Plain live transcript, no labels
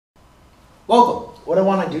Welcome. What I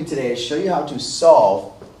want to do today is show you how to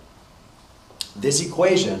solve this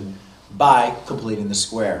equation by completing the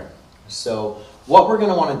square. So what we're going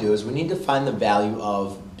to want to do is we need to find the value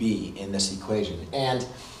of b in this equation. And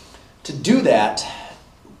to do that,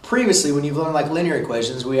 previously when you've learned like linear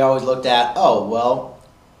equations, we always looked at, oh, well,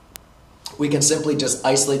 we can simply just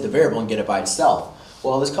isolate the variable and get it by itself.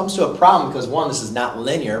 Well, this comes to a problem because one, this is not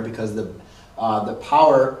linear because the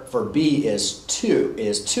power for b is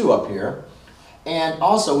 2 up here. And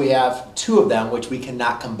also we have two of them which we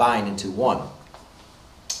cannot combine into one.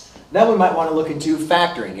 Then we might want to look into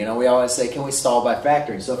factoring. You know, we always say, can we solve by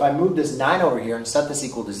factoring? So if I move this 9 over here and set this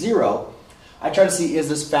equal to 0, I try to see, is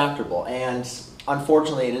this factorable? And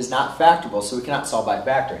unfortunately, it is not factorable, so we cannot solve by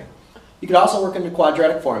factoring. You can also work into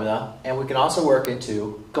quadratic formula, and we can also work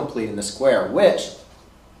into completing the square, which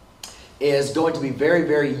is going to be very,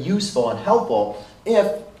 very useful and helpful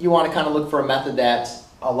if you want to kind of look for a method that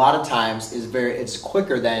a lot of times it's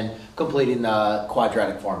quicker than completing the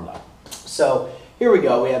quadratic formula. So here we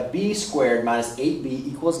go. We have b squared minus 8b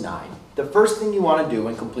equals 9. The first thing you want to do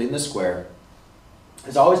when completing the square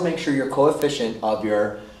is always make sure your coefficient of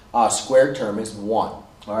your squared term is 1. All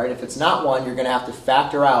right. If it's not 1, you're going to have to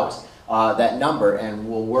factor out that number, and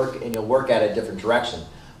you'll work at a different direction.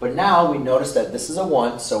 But now we notice that this is a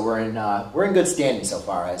 1, so we're in good standing so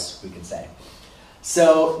far, as we can say.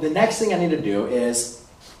 So the next thing I need to do is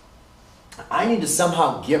I need to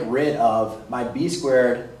somehow get rid of my b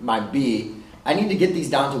squared, my b. I need to get these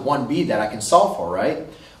down to 1b that I can solve for, right?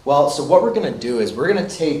 Well, so what we're going to do is we're going to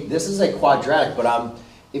take, this is a quadratic, but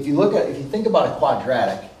if you think about a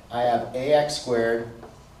quadratic, I have ax squared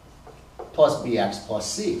plus bx plus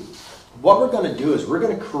c. What we're going to do is we're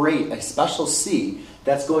going to create a special c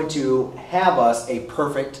that's going to have us a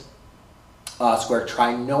perfect square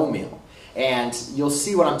trinomial. And you'll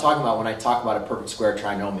see what I'm talking about when I talk about a perfect square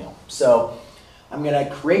trinomial. So I'm going to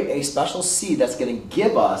create a special c that's going to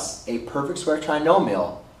give us a perfect square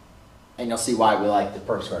trinomial, and you'll see why we like the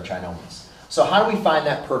perfect square trinomials. So how do we find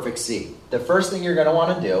that perfect c? The first thing you're going to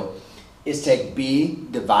want to do is take b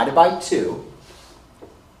divided by 2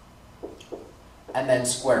 and then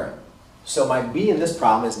square it. So my b in this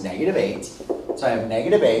problem is negative 8. So I have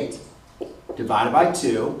negative 8 divided by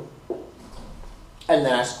 2, and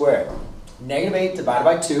then I square it. Negative 8 divided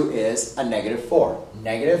by 2 is a negative 4.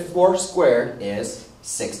 Negative 4 squared is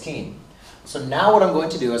 16. So now what I'm going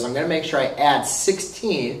to do is I'm going to make sure I add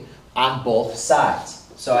 16 on both sides.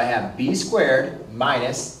 So I have b squared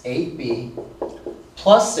minus 8b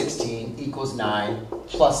plus 16 equals 9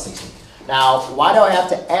 plus 16. Now, why do I have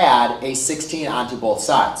to add a 16 onto both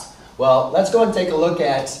sides? Well, let's go and take a look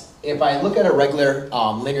at, if I look at a regular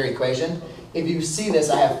linear equation, if you see this,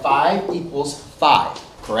 I have 5 equals 5,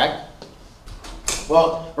 correct?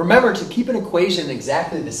 Well, remember, to keep an equation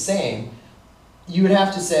exactly the same, you would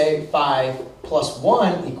have to say 5 plus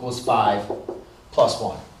 1 equals 5 plus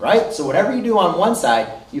 1, right? So whatever you do on one side,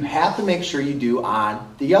 you have to make sure you do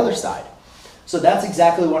on the other side. So that's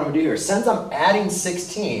exactly what I'm going to do here. Since I'm adding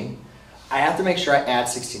 16, I have to make sure I add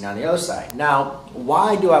 16 on the other side. Now,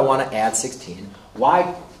 why do I want to add 16?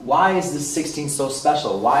 Why is this 16 so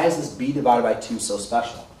special? Why is this b divided by 2 so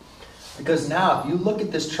special? Because now, if you look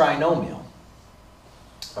at this trinomial,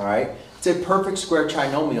 all right, it's a perfect square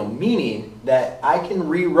trinomial, meaning that I can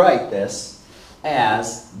rewrite this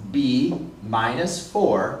as b minus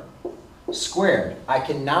 4 squared. I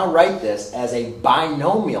can now write this as a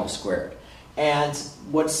binomial squared. And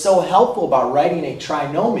what's so helpful about writing a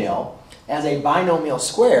trinomial as a binomial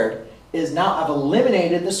squared is now I've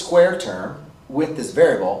eliminated the square term with this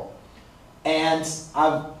variable, and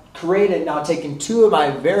I've created, now taken 2 of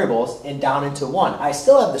my variables and down into 1. I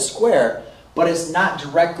still have the square, but it's not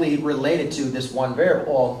directly related to this one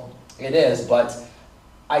variable. Well, it is, but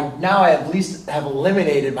I at least have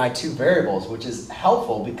eliminated my 2 variables, which is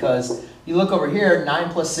helpful because you look over here, 9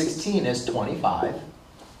 plus 16 is 25.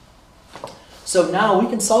 So now we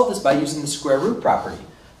can solve this by using the square root property.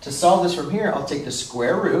 To solve this from here, I'll take the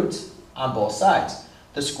square root on both sides.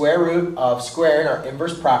 The square root of square and our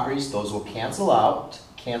inverse properties, those will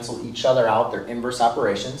cancel each other out, they're inverse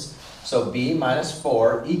operations. So b minus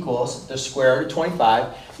 4 equals the square root of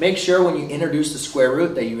 25. Make sure when you introduce the square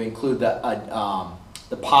root that you include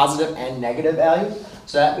the positive and negative value.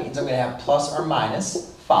 So that means I'm going to have plus or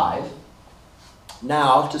minus 5.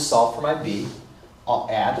 Now, to solve for my b, I'll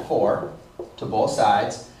add 4 to both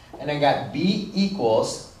sides. And I got b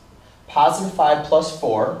equals positive 5 plus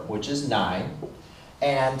 4, which is 9.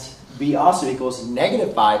 And b also equals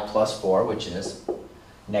negative 5 plus 4, which is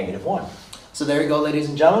negative 1. So there you go, ladies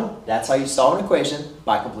and gentlemen. That's how you solve an equation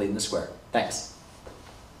by completing the square. Thanks.